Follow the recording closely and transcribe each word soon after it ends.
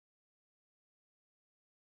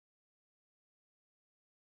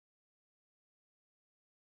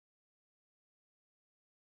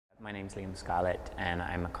My name's Scarlett and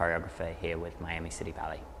I'm a choreographer here with Miami City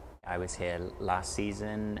Ballet. I was here last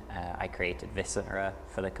season. I created Viscera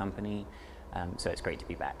for the company, so it's great to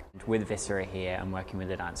be back. With Viscera here and working with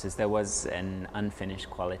the dancers, there was an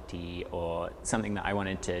unfinished quality or something that I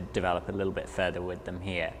wanted to develop a little bit further with them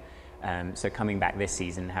here. So coming back this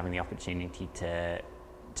season, having the opportunity to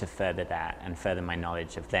further that and further my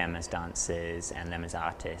knowledge of them as dancers and them as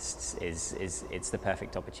artists it's the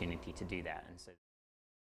perfect opportunity to do that. And so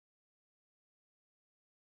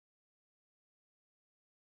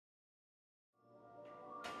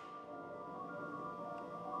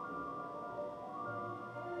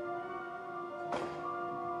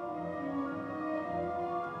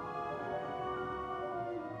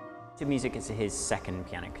the music is his second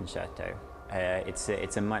piano concerto.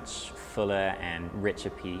 It's a much fuller and richer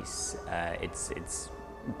piece. It's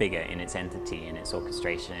bigger in its entity, in its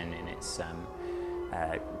orchestration, in its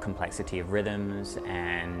complexity of rhythms,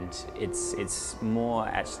 and it's more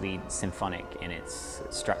actually symphonic in its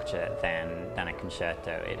structure than a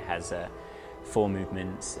concerto. It has 4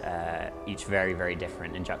 movements, each very, very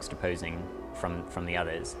different and juxtaposing from the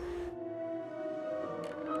others.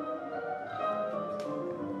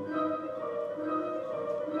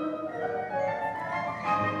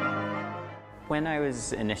 When I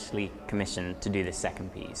was initially commissioned to do this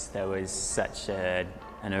second piece, there was such an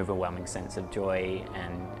overwhelming sense of joy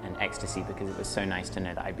and ecstasy because it was so nice to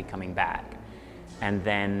know that I'd be coming back. And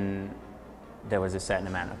then there was a certain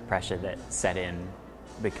amount of pressure that set in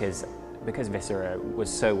because Viscera was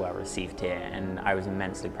so well received here, and I was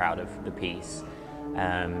immensely proud of the piece.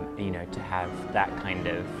 You know, to have that kind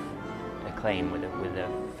of acclaim with a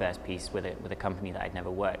first piece with a company that I'd never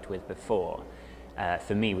worked with before.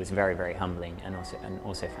 For me was very, very humbling and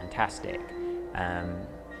also fantastic.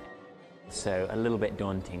 So a little bit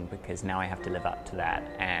daunting because now I have to live up to that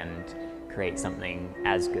and create something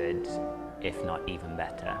as good, if not even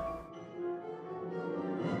better.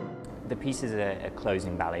 The piece is a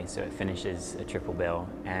closing ballet, so it finishes a triple bill,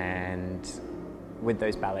 and with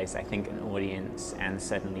those ballets I think an audience and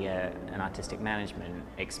certainly an artistic management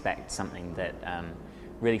expect something that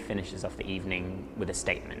really finishes off the evening with a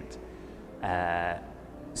statement.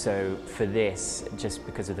 So for this, just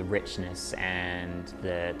because of the richness and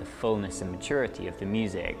the fullness and maturity of the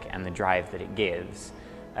music and the drive that it gives,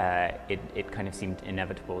 it kind of seemed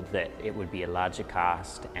inevitable that it would be a larger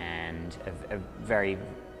cast and a very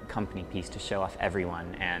company piece to show off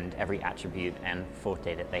everyone and every attribute and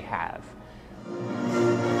forte that they have.